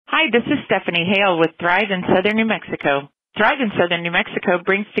Hi, this is Stephanie Hale with Thrive in Southern New Mexico. Thrive in Southern New Mexico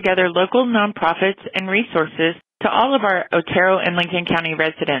brings together local nonprofits and resources to all of our Otero and Lincoln County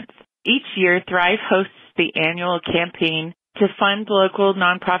residents. Each year, Thrive hosts the annual campaign to fund local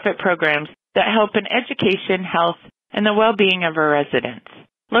nonprofit programs that help in education, health, and the well-being of our residents.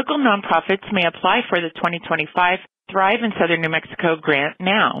 Local nonprofits may apply for the 2025 Thrive in Southern New Mexico grant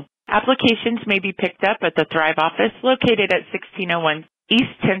now. Applications may be picked up at the Thrive office located at 1601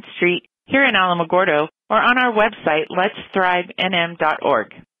 East 10th Street here in Alamogordo or on our website,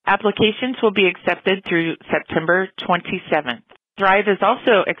 letsthrivnm.org. Applications will be accepted through September 27th. Thrive is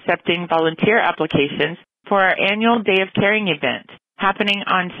also accepting volunteer applications for our annual Day of Caring event happening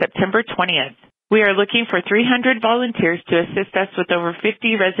on September 20th. We are looking for 300 volunteers to assist us with over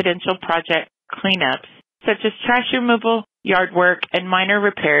 50 residential project cleanups, such as trash removal, yard work, and minor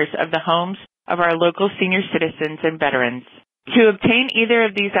repairs of the homes of our local senior citizens and veterans. To obtain either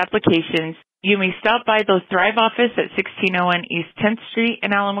of these applications, you may stop by the Thrive office at 1601 East 10th Street in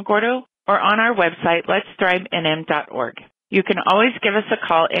Alamogordo or on our website, letsthrivnm.org. You can always give us a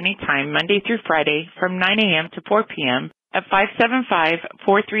call anytime, Monday through Friday, from 9 a.m. to 4 p.m. at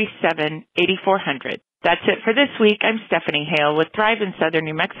 575-437-8400. That's it for this week. I'm Stephanie Hale with Thrive in Southern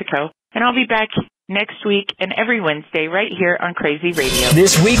New Mexico, and I'll be back next week and every Wednesday right here on Crazy Radio.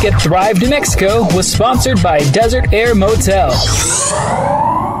 This week at Thrive New Mexico was sponsored by Desert Air Motel.